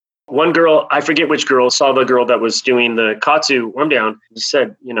one girl, I forget which girl, saw the girl that was doing the KAATSU warm down and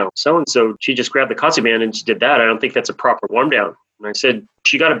said, so-and-so, she just grabbed the KAATSU band and she did that. I don't think that's a proper warm down. And I said,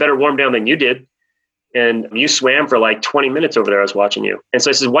 she got a better warm down than you did. And you swam for like 20 minutes over there. I was watching you. And so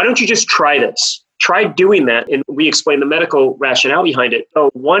I said, why don't you just try this? Try doing that. And we explained the medical rationale behind it. So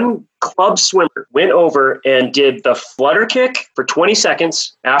one club swimmer went over and did the flutter kick for 20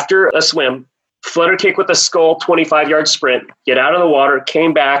 seconds after a swim, flutter kick with a skull, 25-yard sprint, get out of the water,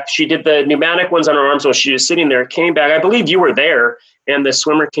 came back. She did the pneumatic ones on her arms while she was sitting there, came back. I believe you were there. And the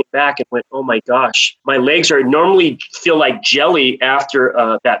swimmer came back and went, oh my gosh, my legs are normally feel like jelly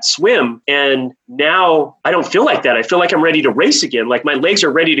after that swim. And now I don't feel like that. I feel like I'm ready to race again. Like my legs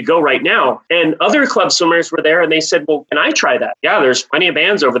are ready to go right now. And other club swimmers were there and they said, well, can I try that? Yeah, there's plenty of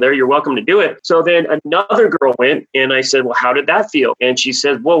bands over there. You're welcome to do it. So then another girl went and I said, well, how did that feel? And she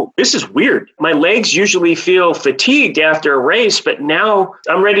said, well, this is weird. My legs usually feel fatigued after a race, but now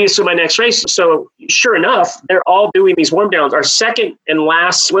I'm ready to swim my next race. So sure enough, they're all doing these warm downs. Our second and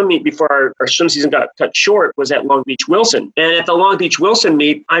last swim meet before our swim season got cut short was at Long Beach Wilson. And at the Long Beach Wilson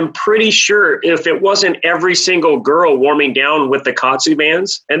meet, I'm pretty sure if it wasn't every single girl warming down with the KAATSU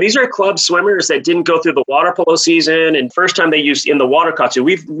bands, and these are club swimmers that didn't go through the water polo season, and first time they used in the water KAATSU.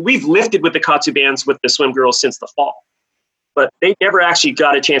 We've lifted with the KAATSU bands with the swim girls since the fall. But they never actually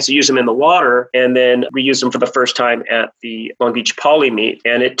got a chance to use them in the water. And then we used them for the first time at the Long Beach Poly meet.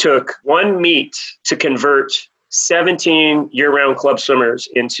 And it took one meet to convert 17 year-round club swimmers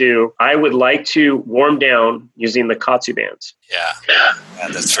into, I would like to warm down using the KAATSU bands. Yeah,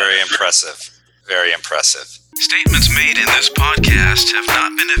 that's very impressive. Very impressive. Statements made in this podcast have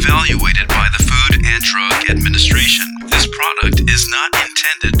not been evaluated by the Food and Drug Administration. This product is not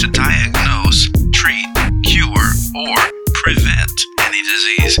intended to diagnose, treat, cure, or prevent any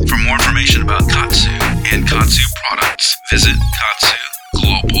disease. For more information about KAATSU and KAATSU products, visit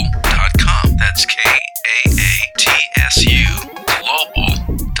KAATSUglobal.com. That's KAATSU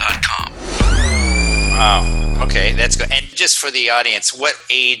global.com. Wow. Okay, that's good. And just for the audience, what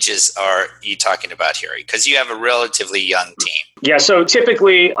ages are you talking about here? Because you have a relatively young team. Yeah, so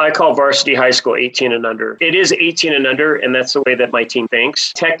typically I call varsity high school 18 and under. It is 18 and under, and that's the way that my team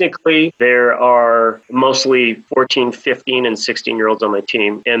thinks. Technically, there are mostly 14, 15, and 16-year-olds on my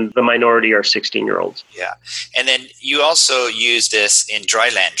team, and the minority are 16-year-olds. Yeah. And then you also use this in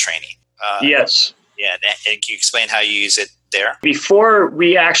dryland training. Yes. Yeah, and can you explain how you use it there? Before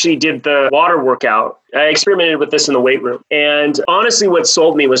we actually did the water workout, I experimented with this in the weight room. And honestly, what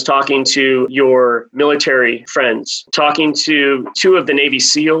sold me was talking to your military friends, talking to two of the Navy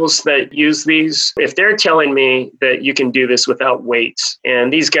SEALs that use these. If they're telling me that you can do this without weights,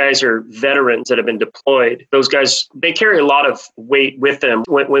 and these guys are veterans that have been deployed, those guys, they carry a lot of weight with them.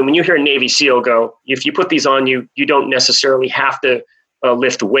 When you hear a Navy SEAL go, if you put these on you, you don't necessarily have to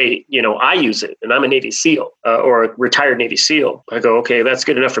lift weight. I use it and I'm a Navy SEAL or a retired Navy SEAL. I go, okay, that's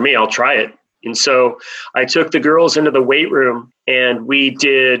good enough for me. I'll try it. And so I took the girls into the weight room and we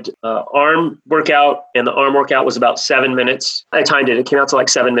did arm workout, and the arm workout was about 7 minutes. I timed it. It came out to like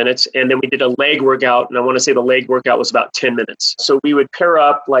 7 minutes. And then we did a leg workout, and I want to say the leg workout was about 10 minutes. So we would pair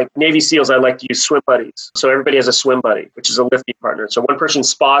up, like Navy SEALs, I like to use swim buddies. So everybody has a swim buddy, which is a lifting partner. So one person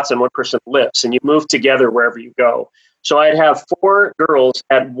spots and one person lifts, and you move together wherever you go. So I'd have 4 girls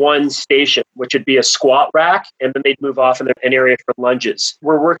at one station, which would be a squat rack, and then they'd move off in an area for lunges.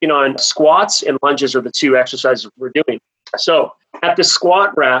 We're working on squats, and lunges are the 2 exercises we're doing. So at the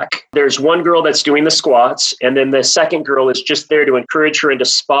squat rack, there's one girl that's doing the squats, and then the second girl is just there to encourage her and to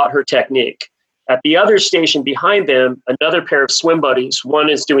spot her technique. At the other station behind them, another pair of swim buddies. One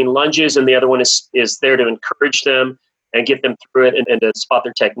is doing lunges, and the other one is there to encourage them and get them through it and to spot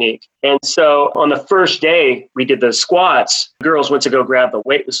their technique. And so on the first day we did the squats, girls went to go grab the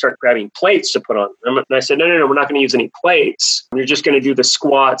weight and start grabbing plates to put on. And I said, no, we're not going to use any plates. You're just going to do the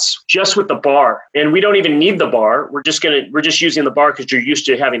squats just with the bar. And we don't even need the bar. We're just using the bar because you're used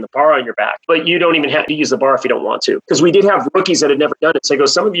to having the bar on your back. But you don't even have to use the bar if you don't want to. Because we did have rookies that had never done it. So I go,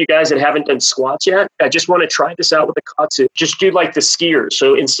 some of you guys that haven't done squats yet, I just want to try this out with the KAATSU. Just do like the skiers.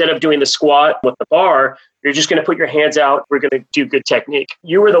 So instead of doing the squat with the bar, you're just going to put your hands out. We're going to do good technique.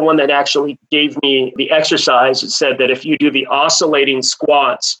 You were the one that actually gave me the exercise. It said that if you do the oscillating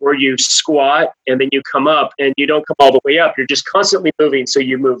squats where you squat and then you come up and you don't come all the way up, you're just constantly moving. So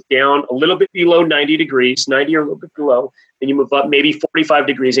you move down a little bit below 90 degrees, 90 or a little bit below, and you move up maybe 45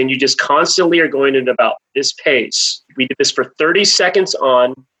 degrees, and you just constantly are going at about this pace. We did this for 30 seconds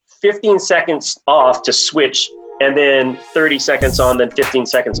on, 15 seconds off to switch, and then 30 seconds on, then 15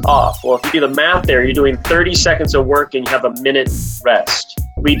 seconds off. Well, if you do the math there, you're doing 30 seconds of work and you have a minute rest.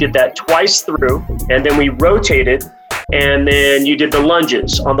 We did that twice through, and then we rotated And then you did the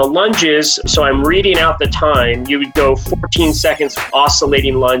lunges. On the lunges, so I'm reading out the time, you would go 14 seconds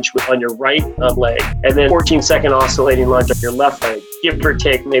oscillating lunge on your right leg, and then 14-second oscillating lunge on your left leg, give or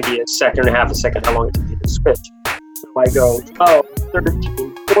take maybe a second and a half a second, how long it takes you to switch. So I go 12,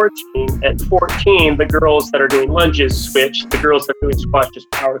 13, 14. At 14, the girls that are doing lunges switch. The girls that are doing squats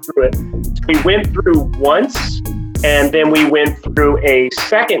just power through it. So we went through once, and then we went through a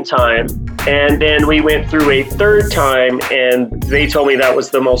second time, and then we went through a third time, and they told me that was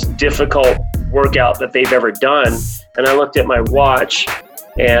the most difficult workout that they've ever done. And I looked at my watch,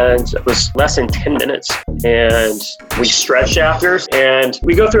 and it was less than 10 minutes. And we stretched after, and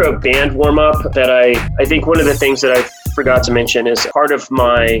we go through a band warm-up that I think one of the things that I forgot to mention is part of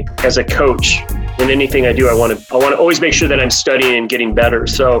my, as a coach, in anything I do, I want to always make sure that I'm studying and getting better.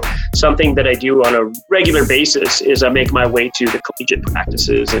 So something that I do on a regular basis is I make my way to the collegiate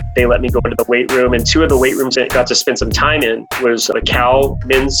practices, and they let me go into the weight room. And two of the weight rooms that I got to spend some time in was the Cal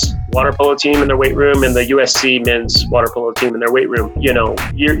men's water polo team in their weight room and the USC men's water polo team in their weight room. You know,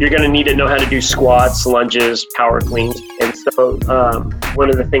 you're going to need to know how to do squats, lunges, power cleans. And so one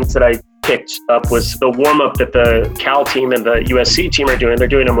of the things that I picked up was the warm-up that the Cal team and the USC team are doing. They're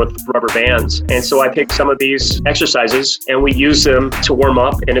doing them with rubber bands. And so I picked some of these exercises and we use them to warm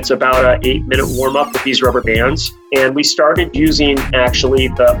up. And it's about an 8-minute warm-up with these rubber bands. And we started using actually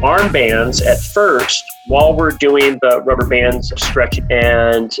the arm bands at first while we're doing the rubber bands stretching.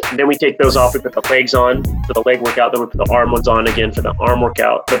 And then we take those off, we put the legs on for the leg workout, then we put the arm ones on again for the arm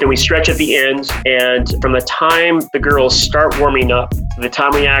workout. But then we stretch at the end. And from the time the girls start warming up to the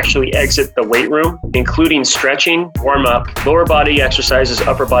time we actually exit the weight room, including stretching, warm up, lower body exercises,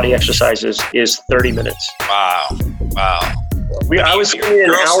 upper body exercises, is 30 minutes. Wow. I was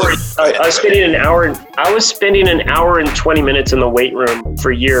spending an hour and 20 minutes in the weight room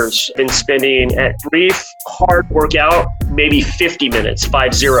for years. Been spending at brief hard workout, maybe 50 minutes,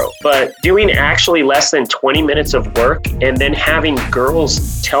 50. But doing actually less than 20 minutes of work and then having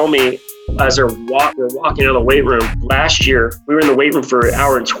girls tell me as we're walking out of the weight room. Last year, we were in the weight room for an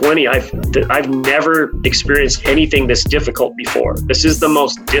hour and 20. I've never experienced anything this difficult before. This is the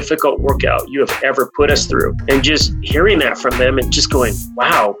most difficult workout you have ever put us through. And just hearing that from them and just going,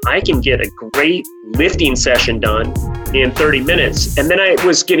 wow, I can get a great lifting session done in 30 minutes. And then I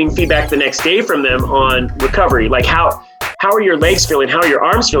was getting feedback the next day from them on recovery, like how are your legs feeling? How are your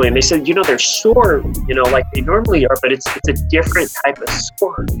arms feeling? They said, they're sore, like they normally are, but it's a different type of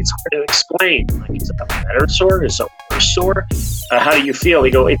sore. It's hard to explain. Like, is it a better sore? Is it a worse sore? How do you feel? They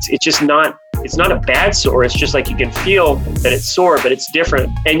go, it's just not, it's not a bad sore. It's just like you can feel that it's sore, but it's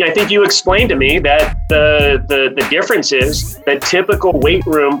different. And I think you explained to me that the difference is that typical weight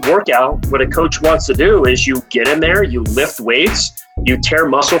room workout, what a coach wants to do is you get in there, you lift weights, you tear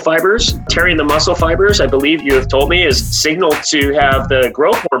muscle fibers. Tearing the muscle fibers, I believe you have told me, is signal to have the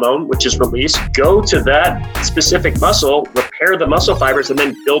growth hormone, which is released, go to that specific muscle, repair the muscle fibers, and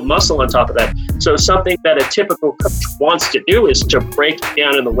then build muscle on top of that. So something that a typical coach wants to do is to break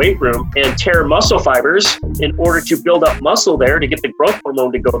down in the weight room and tear muscle fibers in order to build up muscle there, to get the growth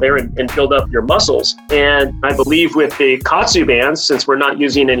hormone to go there and build up your muscles. And I believe with the Katsu bands, since we're not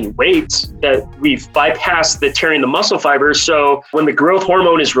using any weights, that we've bypassed the tearing the muscle fibers. So when the growth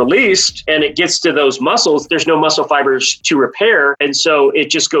hormone is released and it gets to those muscles, there's no muscle fibers to repair. And so it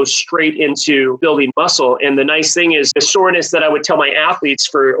just goes straight into building muscle. And the nice thing is the soreness that I would tell my athletes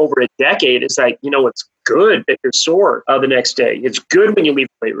for over a decade is like, it's good that you're sore the next day. It's good when you leave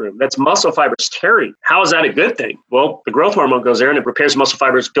the weight room. That's muscle fibers tearing. How is that a good thing? Well, the growth hormone goes there and it repairs muscle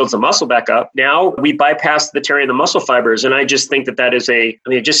fibers, builds the muscle back up. Now we bypass the tearing of the muscle fibers. And I just think that is it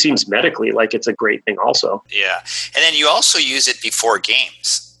just seems medically like it's a great thing also. Yeah. And then you also use it before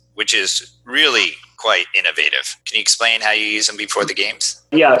games, which is really quite innovative. Can you explain how you use them before the games?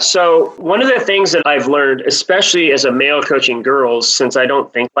 Yeah. So one of the things that I've learned, especially as a male coaching girls, since I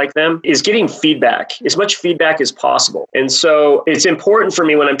don't think like them, is getting feedback, as much feedback as possible. And so it's important for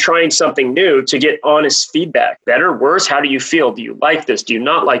me when I'm trying something new to get honest feedback. Better, worse, how do you feel? Do you like this? Do you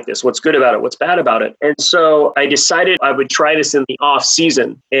not like this? What's good about it? What's bad about it? And so I decided I would try this in the off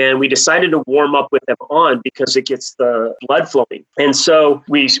season. And we decided to warm up with them on because it gets the blood flowing. And so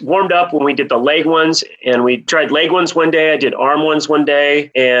we warmed up when we did the leg ones, and we tried leg ones one day. I did arm ones one day.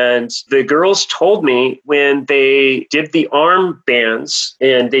 And the girls told me when they did the arm bands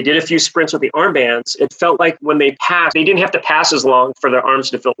and they did a few sprints with the arm bands, it felt like when they passed, they didn't have to pass as long for their arms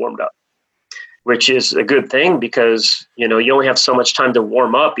to feel warmed up, which is a good thing because, you only have so much time to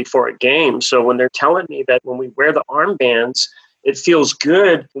warm up before a game. So when they're telling me that when we wear the arm bands, It feels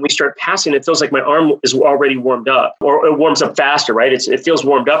good when we start passing. It feels like my arm is already warmed up, or it warms up faster, right? It feels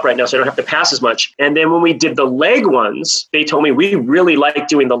warmed up right now, so I don't have to pass as much. And then when we did the leg ones, they told me we really like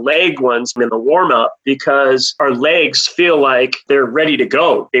doing the leg ones in the warm up because our legs feel like they're ready to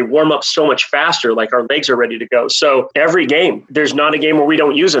go. They warm up so much faster, like our legs are ready to go. So every game, there's not a game where we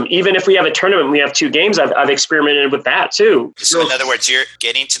don't use them. Even if we have a tournament, we have 2 games, I've experimented with that too. So in other words, you're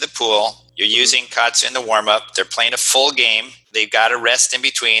getting to the pool, you're using KAATSU in the warm-up, they're playing a full game, they've got a rest in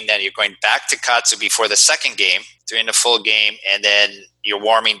between, then you're going back to KAATSU before the second game, during the full game, and then you're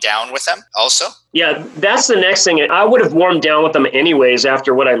warming down with them also? Yeah, that's the next thing. I would have warmed down with them anyways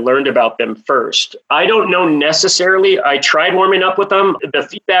after what I learned about them first. I don't know necessarily. I tried warming up with them. The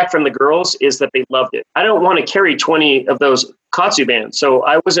feedback from the girls is that they loved it. I don't want to carry 20 of those KAATSU bands. So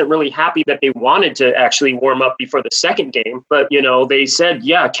I wasn't really happy that they wanted to actually warm up before the second game. But, they said,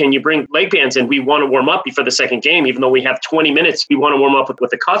 yeah, can you bring leg bands in? We want to warm up before the second game. Even though we have 20 minutes, we want to warm up with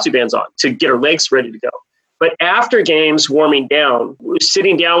the KAATSU bands on to get our legs ready to go. But after games, warming down,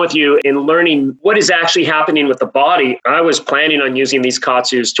 sitting down with you and learning what is actually happening with the body, I was planning on using these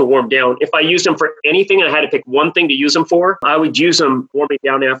KAATSUs to warm down. If I used them for anything, I had to pick one thing to use them for, I would use them warming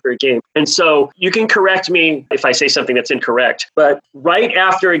down after a game. And so you can correct me if I say something that's incorrect, but right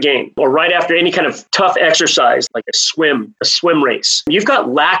after a game or right after any kind of tough exercise, like a swim race, you've got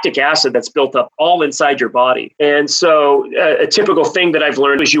lactic acid that's built up all inside your body. And so a typical thing that I've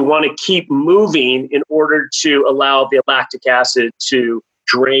learned is you want to keep moving in order to allow the lactic acid to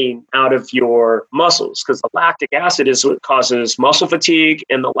drain out of your muscles, because the lactic acid is what causes muscle fatigue.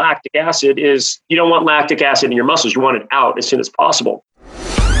 And the lactic acid is, you don't want lactic acid in your muscles. You want it out as soon as possible.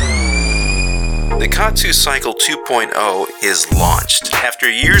 The KAATSU Cycle 2.0 is launched. After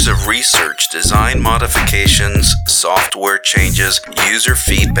years of research, design modifications, software changes, user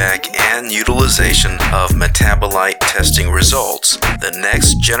feedback, and utilization of metabolite testing results, the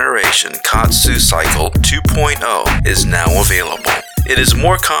next generation KAATSU Cycle 2.0 is now available. It is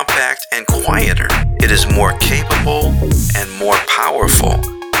more compact and quieter. It is more capable and more powerful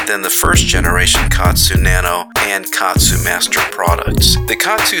than the first generation KAATSU Nano and KAATSU Master products. The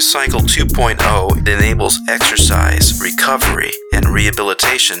KAATSU Cycle 2.0 enables exercise, recovery, and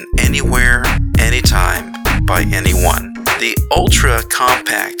rehabilitation anywhere, anytime, by anyone. The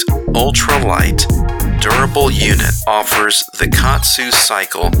ultra-compact, ultra-light, durable unit offers the KAATSU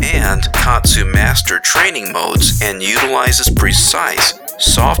Cycle and KAATSU Master training modes and utilizes precise,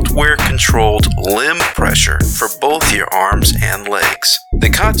 software-controlled limb pressure for both your arms and legs. The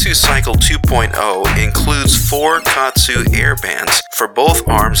KAATSU Cycle 2.0 includes 4 KAATSU airbands for both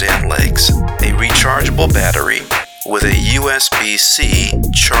arms and legs, a rechargeable battery with a USB-C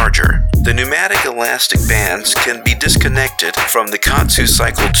charger. The pneumatic elastic bands can be disconnected from the KAATSU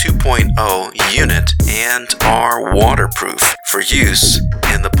Cycle 2.0 unit and are waterproof for use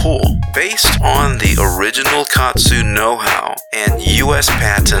in the pool. Based on the original KAATSU know-how and U.S.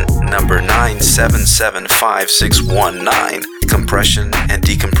 patent number 9775619, compression and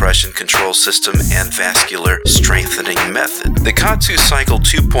decompression control system and vascular strengthening method, the KAATSU Cycle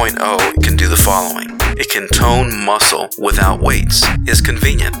 2.0 can do the following. It can tone muscle without weights, is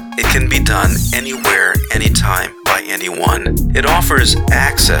convenient. It can be done anywhere, anytime, by anyone. It offers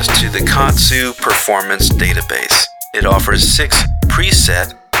access to the KAATSU Performance Database. It offers 6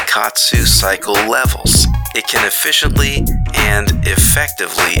 preset KAATSU cycle levels. It can efficiently and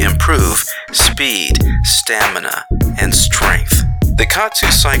effectively improve speed, stamina, and strength. The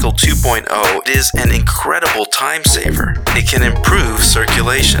KAATSU Cycle 2.0 is an incredible time saver. It can improve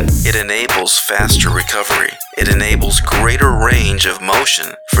circulation. It enables faster recovery. It enables greater range of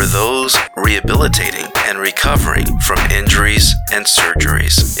motion for those rehabilitating and recovering from injuries and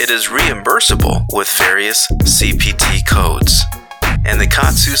surgeries. It is reimbursable with various CPT codes. And the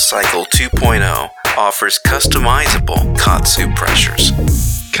KAATSU Cycle 2.0 offers customizable KAATSU pressures.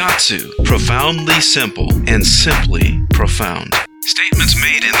 KAATSU, profoundly simple and simply profound. Statements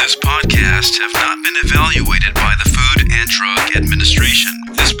made in this podcast have not been evaluated by the Food and Drug Administration.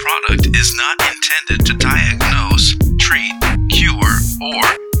 This product is not intended to diagnose, treat, cure, or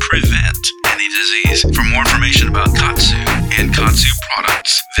prevent any disease. For more information about KAATSU and KAATSU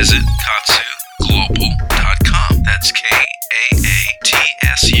products, visit KAATSUglobal.com. That's KAATSU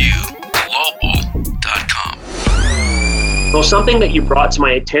global.com. Well, something that you brought to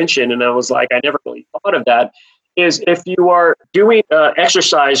my attention, and I was like, I never really thought of that, is if you are doing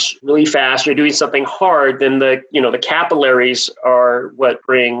exercise really fast, you're doing something hard, then the capillaries are what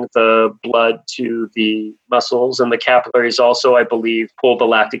bring the blood to the muscles, and the capillaries also, I believe, pull the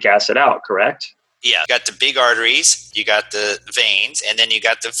lactic acid out, correct? Yeah, you got the big arteries, you got the veins, and then you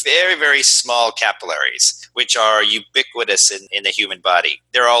got the very, very small capillaries, which are ubiquitous in the human body.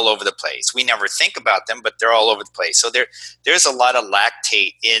 They're all over the place. We never think about them, but they're all over the place. So there's a lot of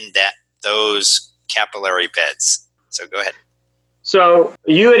lactate in those capillary beds. So go ahead. So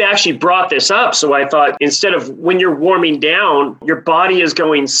you had actually brought this up. So I thought instead of when you're warming down, your body is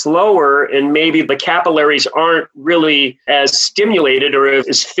going slower and maybe the capillaries aren't really as stimulated or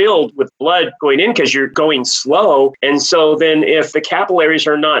as filled with blood going in because you're going slow. And so then if the capillaries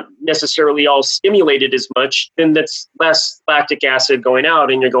are not necessarily all stimulated as much, then that's less lactic acid going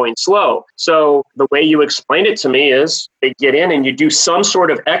out and you're going slow. So the way you explained it to me is they get in and you do some sort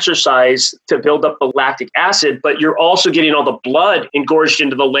of exercise to build up the lactic acid, but you're also getting all the blood engorged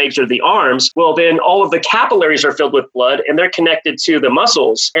into the legs or the arms. Well, then all of the capillaries are filled with blood and they're connected to the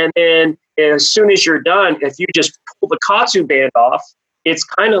muscles. And then as soon as you're done, if you just pull the KAATSU band off, it's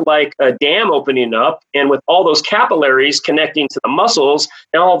kind of like a dam opening up. And with all those capillaries connecting to the muscles,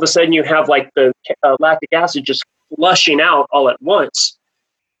 now all of a sudden you have like the lactic acid just flushing out all at once.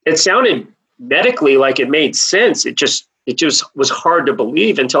 It sounded medically like it made sense. It just was hard to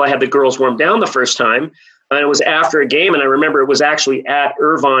believe until I had the girls warm down the first time. And it was after a game. And I remember it was actually at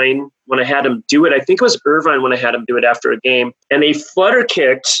Irvine when I had them do it. I think it was Irvine when I had them do it after a game. And they flutter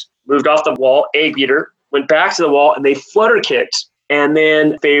kicked, moved off the wall, egg beater, went back to the wall, and they flutter kicked. And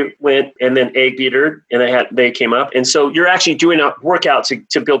then they went and then egg beater, and they came up. And so you're actually doing a workout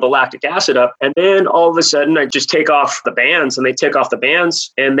to build the lactic acid up. And then all of a sudden I just take off the bands, and they take off the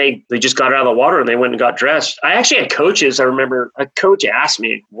bands, and they just got out of the water and they went and got dressed. I actually had coaches. I remember a coach asked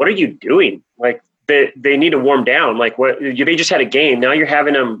me, "What are you doing?" Like, they need to warm down. Like, what? They just had a game. Now you're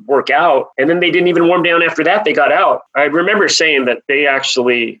having them work out. And then they didn't even warm down after that. They got out. I remember saying that they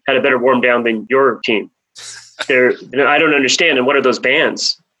actually had a better warm down than your team. I don't understand. And what are those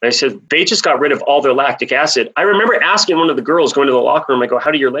bands? I said, they just got rid of all their lactic acid. I remember asking one of the girls going to the locker room, I go,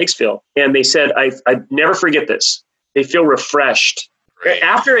 "How do your legs feel?" And they said, I never forget this. They feel refreshed. Right.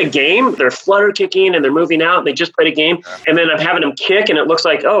 After a game, they're flutter kicking and they're moving out. They just played a game. And then I'm having them kick and it looks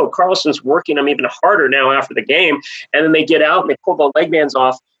like, oh, Carlson's working them even harder now after the game. And then they get out and they pull the leg bands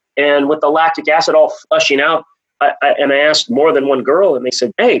off. And with the lactic acid all flushing out, I asked more than one girl and they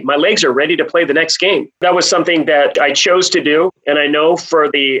said, "Hey, my legs are ready to play the next game." That was something that I chose to do. And I know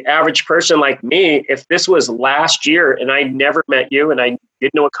for the average person like me, if this was last year and I never met you and I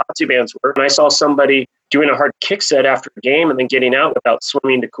didn't know what KAATSU bands were, and I saw somebody doing a hard kick set after a game and then getting out without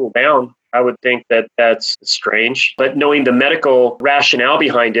swimming to cool down, I would think that that's strange. But knowing the medical rationale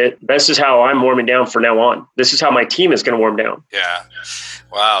behind it, this is how I'm warming down from now on. This is how my team is going to warm down. Yeah.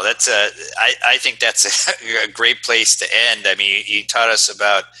 Wow. I think that's a great place to end. I mean, you taught us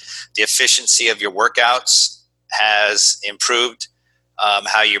about the efficiency of your workouts has improved,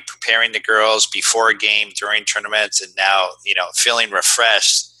 how you're preparing the girls before a game, during tournaments, and now, feeling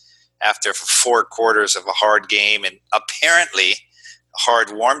refreshed after 4 quarters of a hard game and apparently a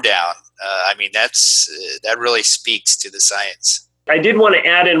hard warm down. That really speaks to the science. I did want to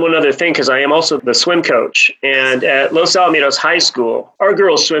add in one other thing because I am also the swim coach. And at Los Alamitos High School, our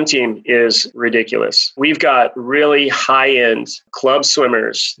girls' swim team is ridiculous. We've got really high-end club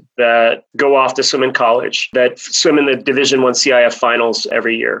swimmers that go off to swim in college, that swim in the Division I CIF finals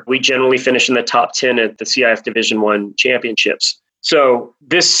every year. We generally finish in the top 10 at the CIF Division I championships. So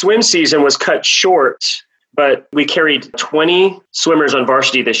this swim season was cut short, but we carried 20 swimmers on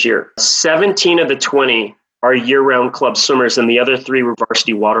varsity this year. 17 of the 20 are year-round club swimmers, and the other 3 were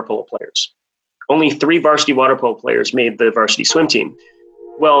varsity water polo players. Only 3 varsity water polo players made the varsity swim team.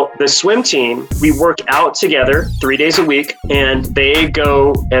 Well, the swim team, we work out together 3 days a week, and they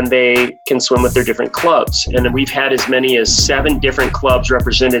go and they can swim with their different clubs. And then we've had as many as 7 different clubs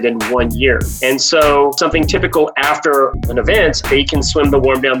represented in 1 year. And so something typical after an event, they can swim the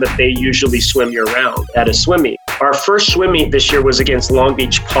warm down that they usually swim year round at a swim meet. Our first swim meet this year was against Long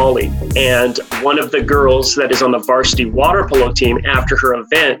Beach Poly. And one of the girls that is on the varsity water polo team after her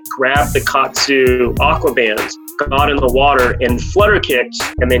event grabbed the KAATSU aqua bands, got in the water and flutter kicked,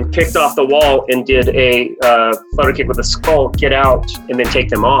 and then kicked off the wall and did a flutter kick with a skull, get out, and then take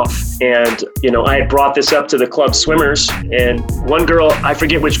them off. And, I had brought this up to the club swimmers, and one girl, I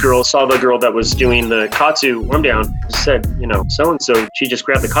forget which girl, saw the girl that was doing the KAATSU warm down, said, so-and-so, she just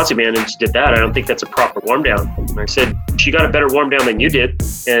grabbed the KAATSU band and just did that. I don't think that's a proper warm down. And I said, she got a better warm down than you did,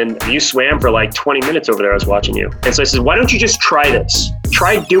 and you swam for like 20 minutes over there. I was watching you. And so I said, why don't you just try this?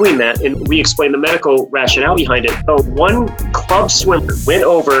 tried doing that, and we explained the medical rationale behind it. So one club swimmer went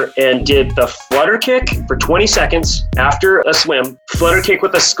over and did the flutter kick for 20 seconds after a swim, flutter kick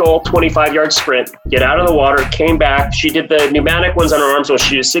with a skull 25-yard sprint, get out of the water, came back. She did the pneumatic ones on her arms while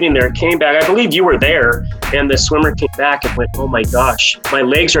she was sitting there, came back. I believe you were there, and the swimmer came back and went, oh my gosh, my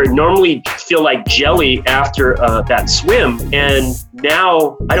legs are normally feel like jelly after that swim, and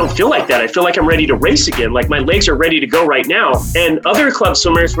now I don't feel like that. I feel like I'm ready to race again. Like my legs are ready to go right now. And other club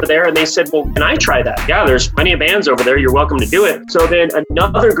swimmers were there and they said, well, can I try that? Yeah, there's plenty of bands over there. You're welcome to do it. So then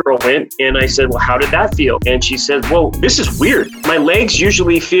another girl went and I said, well, how did that feel? And she said, well, this is weird. My legs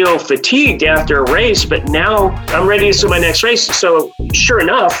usually feel fatigued after a race, but now I'm ready to swim my next race. So sure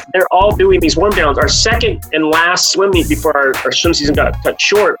enough, they're all doing these warm downs. Our second and last swim meet before our swim season got cut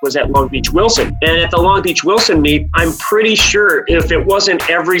short was at Long Beach Wilson. And at the Long Beach Wilson meet, I'm pretty sure if it wasn't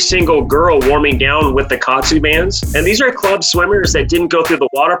every single girl warming down with the KAATSU bands, and these are club swimmers that didn't go through the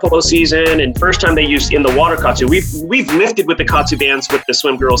water polo season, and first time they used in the water KAATSU. We've lifted with the KAATSU bands with the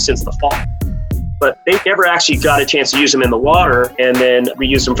swim girls since the fall, but they never actually got a chance to use them in the water. And then we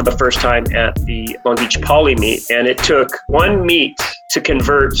used them for the first time at the Long Beach Poly meet. And it took one meet to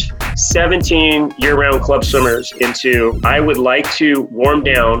convert 17 year-round club swimmers into, I would like to warm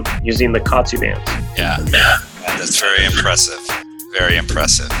down using the KAATSU bands. Yeah, that's very impressive. Very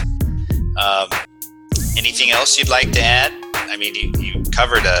impressive. Anything else you'd like to add? I mean, you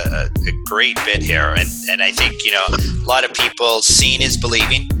covered a great bit here. And I think, a lot of people, seeing is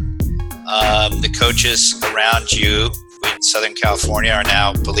believing. The coaches around you in Southern California are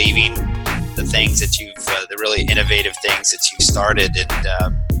now believing the things that the really innovative things that you've started.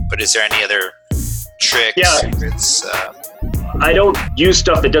 But is there any other tricks, secrets? I don't use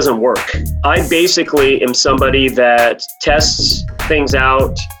stuff that doesn't work. I basically am somebody that tests things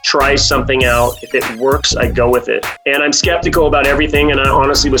out, tries something out. If it works, I go with it. And I'm skeptical about everything, and I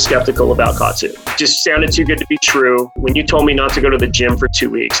honestly was skeptical about KAATSU. It just sounded too good to be true. When you told me not to go to the gym for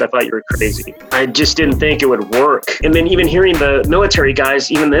 2 weeks, I thought you were crazy. I just didn't think it would work. And then even hearing the military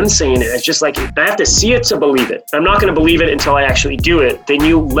guys, even them saying it, it's just like, I have to see it to believe it. I'm not going to believe it until I actually do it. Then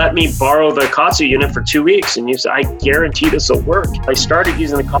you let me borrow the KAATSU unit for 2 weeks, and you say, I guarantee this will work. I started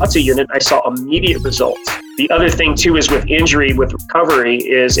using the KAATSU unit. I saw immediate results. The other thing too is with injury, with recovery,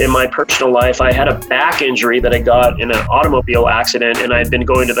 is in my personal life, I had a back injury that I got in an automobile accident, and I've been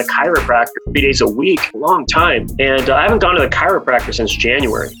going to the chiropractor 3 days a week, a long time. And I haven't gone to the chiropractor since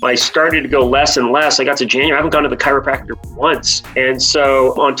January. I started to go less and less. I got to January, I haven't gone to the chiropractor once. And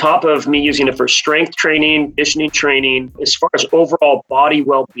so on top of me using it for strength training, conditioning training, as far as overall body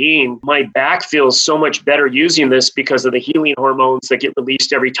well-being, my back feels so much better using this because of the healing hormones that get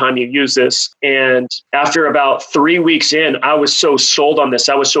released every time you use this. And after about 3 weeks in, I was so sold on this.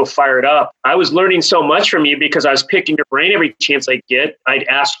 I was so fired up. I was learning so much from you because I was picking your brain every chance I get. I'd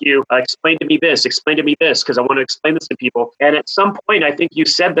ask you, explain to me this, because I want to explain this to people. And at some point, I think you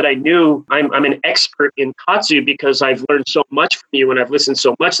said that I knew I'm an expert in KAATSU because I've learned so much from you and I've listened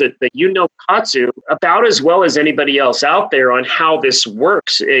so much that you know KAATSU about as well as anybody else out there on how this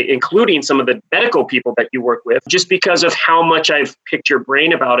works, including some of the medical people that you work with, just because of how much I've picked your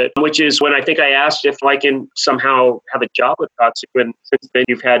brain about it, which is when I think I asked if I can somehow have a job with KAATSU. And since then,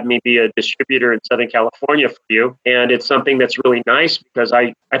 you've had me be a distributor in Southern California for you. And it's something that's really nice because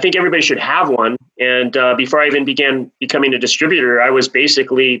I think everybody should have one. And before I even began becoming a distributor, I was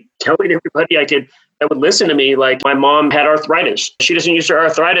basically telling everybody that would listen to me, like my mom had arthritis. She doesn't use her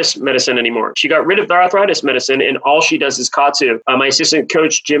arthritis medicine anymore. She got rid of the arthritis medicine and all she does is KAATSU. My assistant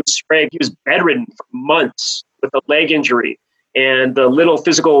coach, Jim Sprague, he was bedridden for months with a leg injury. And the little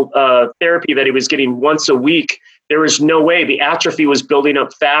physical therapy that he was getting once a week, there was no way. The atrophy was building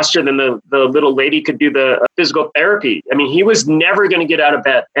up faster than the little lady could do the physical therapy. I mean, he was never going to get out of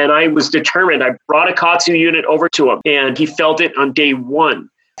bed. And I was determined. I brought a KAATSU unit over to him and he felt it on day one.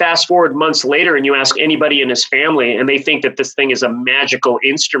 Fast forward months later and you ask anybody in his family and they think that this thing is a magical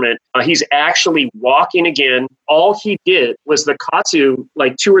instrument. He's actually walking again. All he did was the KAATSU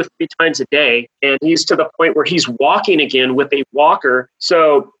like 2 or 3 times a day. And he's to the point where he's walking again with a walker.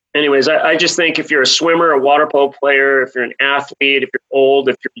 So anyways, I just think if you're a swimmer, a water polo player, if you're an athlete, if you're old,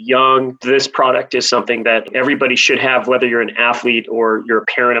 if you're young, this product is something that everybody should have, whether you're an athlete or you're a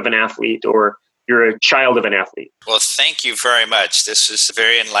parent of an athlete or you're a child of an athlete. Well, thank you very much. This was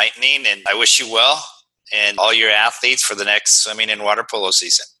very enlightening, and I wish you well and all your athletes for the next swimming and water polo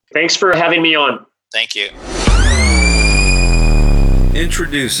season. Thanks for having me on. Thank you.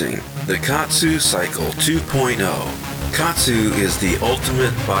 Introducing the KAATSU Cycle 2.0. KAATSU is the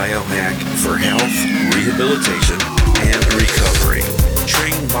ultimate biohack for health, rehabilitation, and recovery.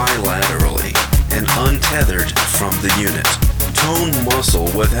 Train bilaterally and untethered from the unit. tone muscle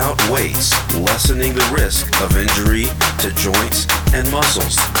without weights, lessening the risk of injury to joints and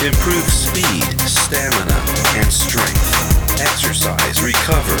muscles. Improve speed, stamina, and strength. Exercise,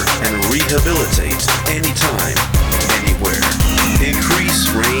 recover, and rehabilitate anytime, anywhere. Increase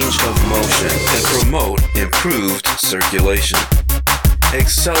range of motion and promote improved circulation.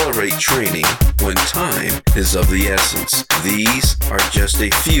 Accelerate training when time is of the essence. These are just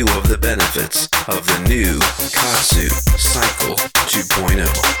a few of the benefits of the new KAATSU Cycle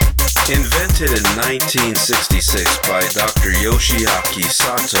 2.0. Invented in 1966 by Dr. Yoshiaki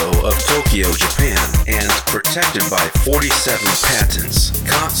Sato of Tokyo, Japan, and protected by 47 patents,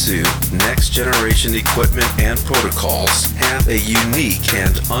 KAATSU next-generation equipment and protocols have a unique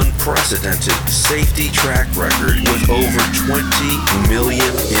and unprecedented safety track record with over 20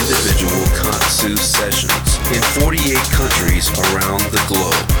 million individual KAATSU sessions in 48 countries around the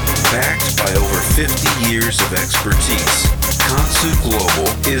globe. Backed by over 50 years of expertise, KAATSU Global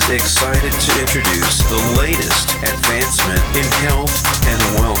is excited to introduce the latest advancement in health and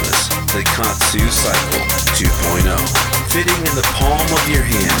wellness, the KAATSU Cycle 2.0. Fitting in the palm of your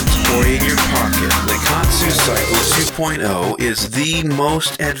hand or in your pocket, the KAATSU Cycle 2.0 is the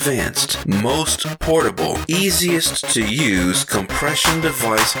most advanced, most portable, easiest to use compression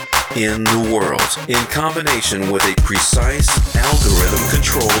device in the world. In combination with a precise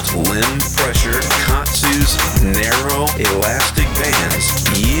algorithm-controlled limb pressure, KAATSU's narrow elastic bands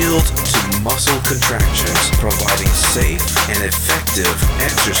yield to muscle contractions, providing safe and effective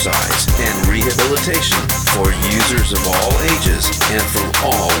exercise and rehabilitation for users of all ages and from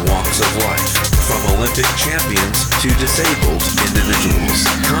all walks of life. From Olympic champions to disabled individuals,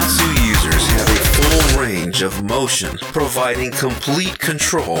 KAATSU users have a full range of motion, providing complete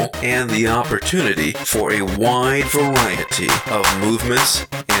control and the opportunity for a wide variety of movements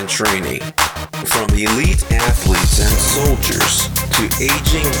and training. From elite athletes and soldiers to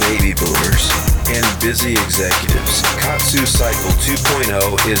aging baby boomers and busy executives, KAATSU Cycle 2.0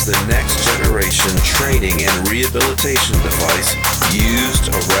 is the next generation training and rehabilitation device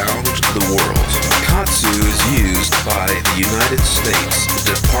used around the world. KAATSU is used by the United States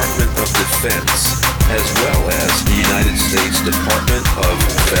Department of Defense as well as the United States Department of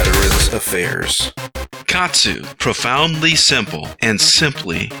Veterans Affairs. KAATSU, profoundly simple and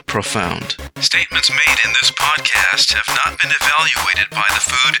simply profound. Statements made in this podcast have not been evaluated by the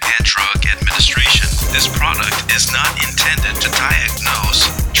Food and Drug Administration. This product is not intended to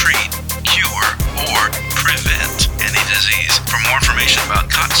diagnose, treat, cure, or prevent any disease. For more information about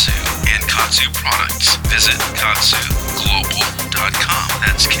KAATSU and KAATSU products, visit KAATSUglobal.com.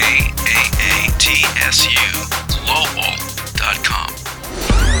 That's KAATSU